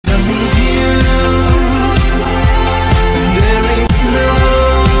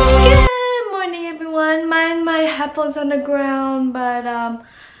headphones on the ground. But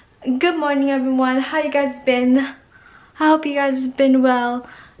good morning everyone. How you guys been? I hope you guys have been well.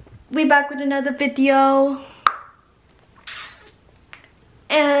 We back with another video.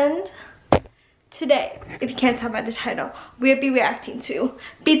 And today, if you can't tell by the title, we'll be reacting to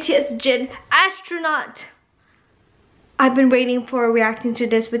BTS Jin Astronaut. I've been waiting for reacting to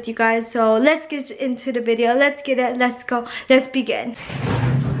this with you guys, so let's get into the video. Let's get it, let's go, let's begin.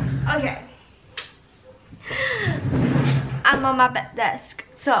 Okay. I'm on my desk.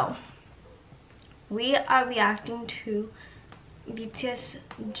 So, we are reacting to BTS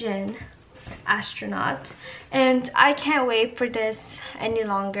Jin Astronaut. And I can't wait for this any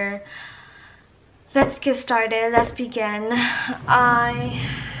longer. Let's get started, let's begin. I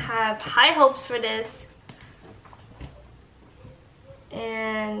have high hopes for this.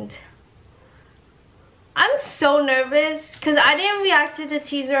 And I'm so nervous because I didn't react to the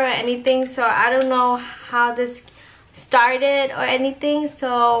teaser or anything, so I don't know how this started or anything.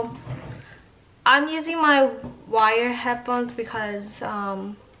 So I'm using my wire headphones because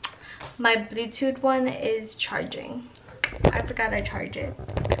my Bluetooth one is charging. I forgot I charged it,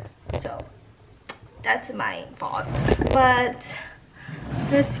 so that's my fault. But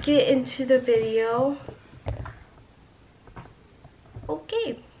let's get into the video.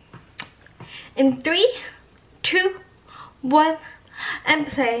 Okay, in 3, 2, 1, and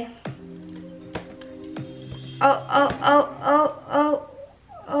play. Oh.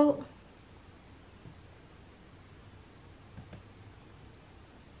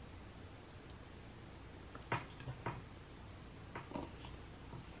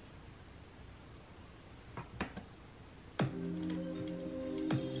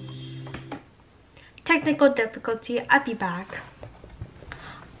 Technical difficulty, I'll be back.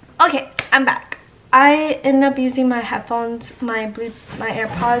 Okay, I'm back. I ended up using my headphones, my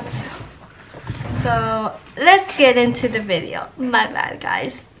AirPods. So let's get into the video. My bad,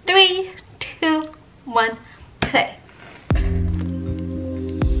 guys. 3, 2, 1, play.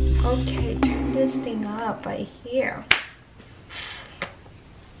 Okay, turn this thing up right here.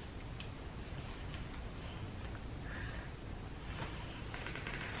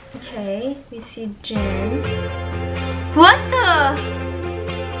 Okay, we see Jin. What the?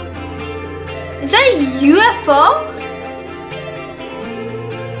 Is that a UFO?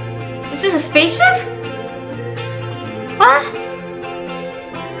 Is this a spaceship? What?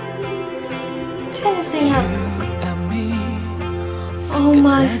 Turn this thing up. Oh my. Oh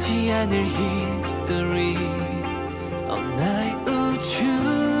my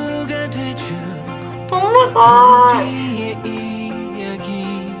god.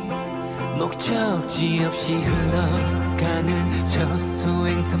 목적지 없이 흘러가는 저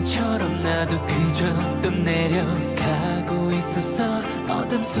소행성처럼 나도 그저 떠내려가고 있었어.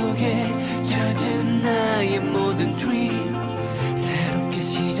 어둠 속에 젖은 나의 모든 dream 새롭게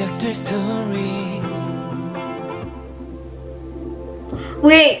시작될 story.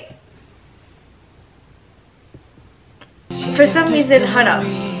 Wait. For some reason, hold up.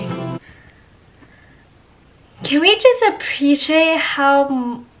 Can we just appreciate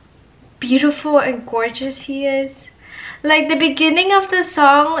how beautiful and gorgeous he is? Like, the beginning of the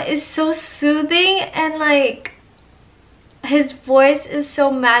song is so soothing, and like his voice is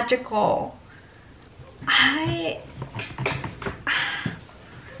so magical. I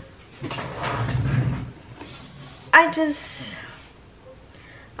just,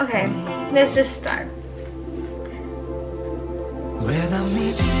 okay, let's just start. When I'm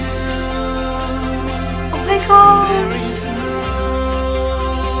with you, oh my god.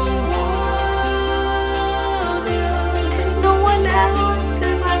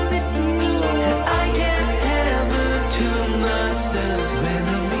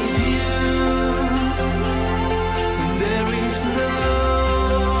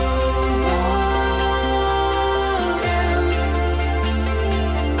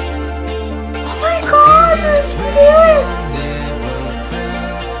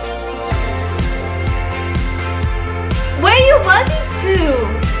 Where are you running to?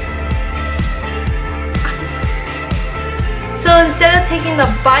 So instead of taking the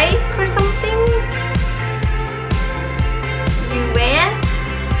bike or something, you ran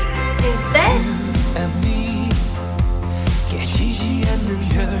instead?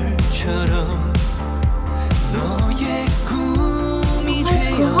 Oh my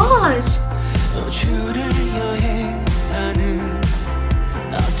gosh!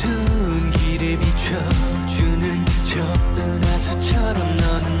 비춰주는 저 은하수처럼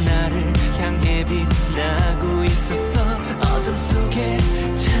너는 나를 향해 빛나고 있었어. 어둠 속에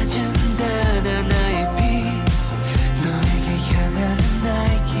찾은다 나의 빛, 너에게 향하는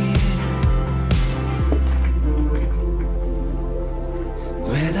나의 길.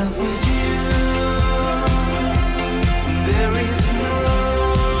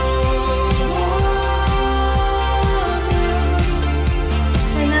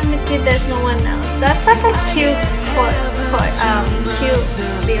 cute cute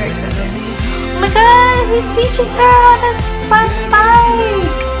lyrics of it. Oh my god, he's teaching her how to bike.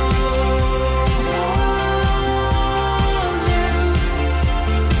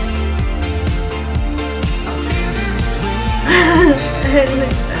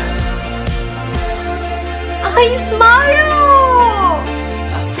 Oh, he's Mario!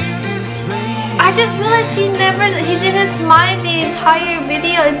 I just realized he didn't smile the entire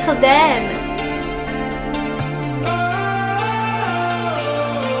video until then.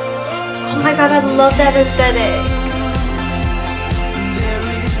 Oh my god, I love that aesthetic.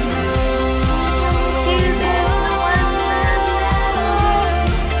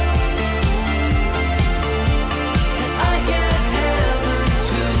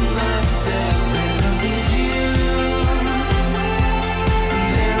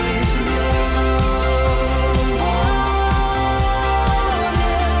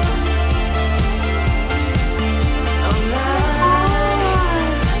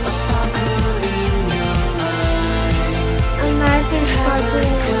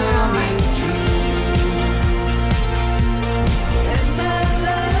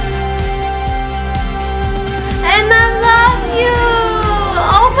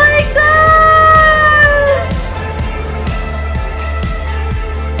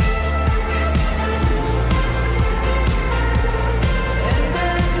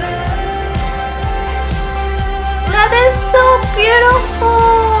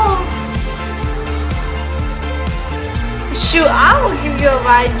 Shoot, I will give you a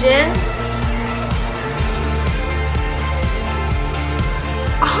ride, Jin.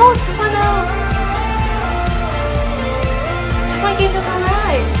 Oh, someone gave him a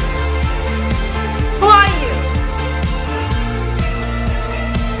ride. Who are you?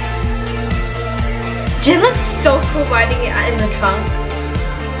 Jin looks so cool riding it in the trunk.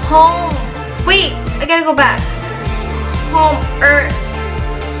 Home. Wait, I gotta go back. Home, Earth.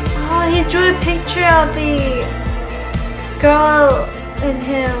 Oh, he drew a picture of the girl and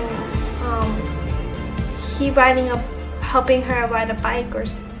him, he helping her ride a bike or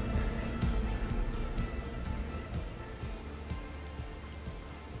something.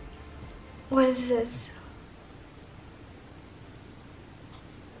 What is this?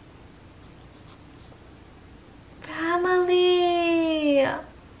 Family!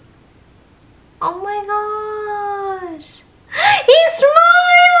 Oh my gosh! He's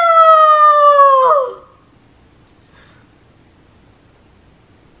Mario!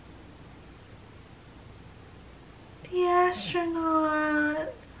 The astronaut.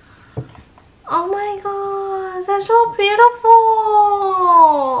 Oh my gosh, that's so beautiful.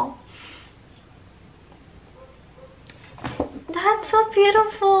 That's so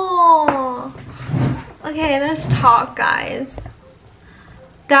beautiful. Okay, let's talk, guys.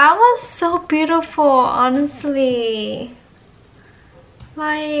 That was so beautiful, honestly.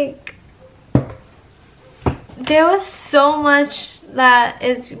 Like, there was so much that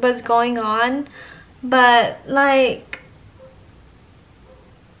was going on, but like,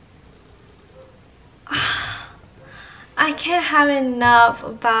 I can't have enough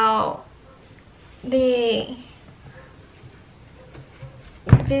about the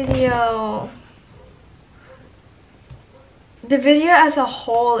video. The video as a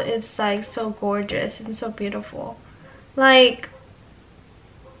whole is like so gorgeous and so beautiful. Like,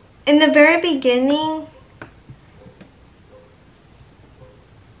 in the very beginning,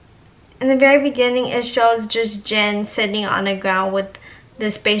 it shows just Jin sitting on the ground with the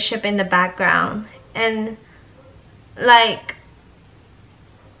spaceship in the background, and like,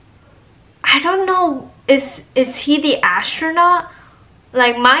 I don't know, is he the astronaut?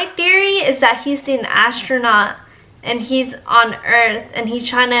 Like, my theory is that he's the astronaut and he's on Earth and he's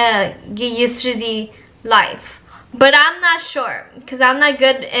trying to get used to the life. But I'm not sure because I'm not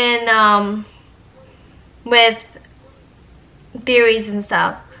good in with theories and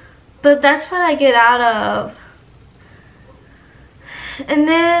stuff. But that's what I get out of. And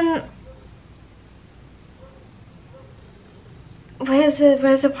then where's the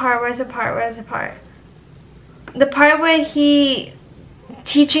part? The part where he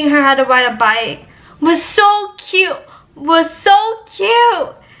teaching her how to ride a bike was so cute. It was so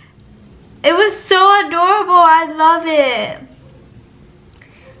adorable. I love it.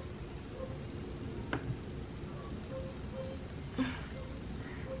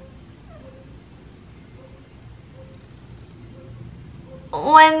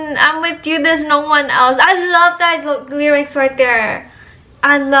 When I'm with you, there's no one else. I love that lyrics right there.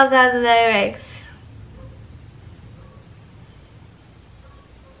 I love that lyrics.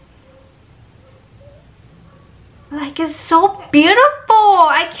 Like, it's so beautiful.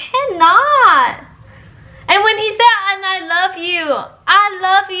 I cannot. And when he said, and I love you. I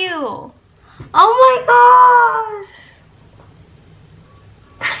love you. Oh my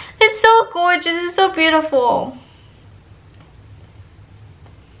gosh. It's so gorgeous. It's so beautiful.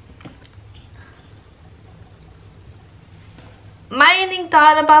 My ending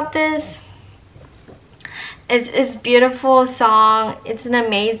thought about this is it's beautiful song. It's an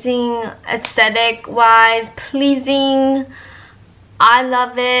amazing aesthetic wise, pleasing. I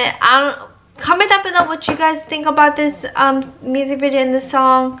love it. Comment down below what you guys think about this music video and this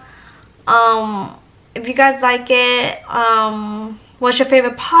song. If you guys like it, what's your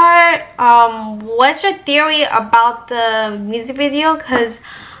favorite part? What's your theory about the music video? Because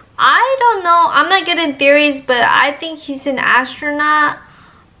I don't know. I'm not good in theories, but I think he's an astronaut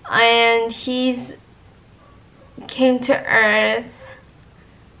and he's came to Earth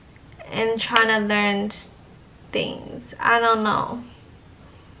and trying to learn things. I don't know.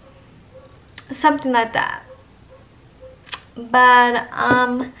 Something like that. But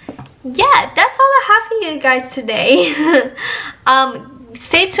yeah, that's all I have for you guys today.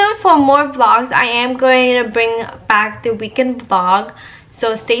 Stay tuned for more vlogs. I am going to bring back the weekend vlog,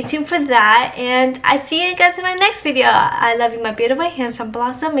 so stay tuned for that, and I see you guys in my next video. I love you, my beautiful handsome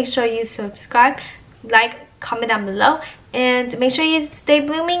blossom. Make sure you subscribe, like, comment down below, and make sure you stay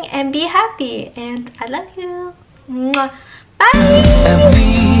blooming and be happy, and I love you. Mwah.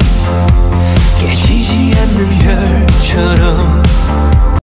 Bye. 깨지지 않는 별처럼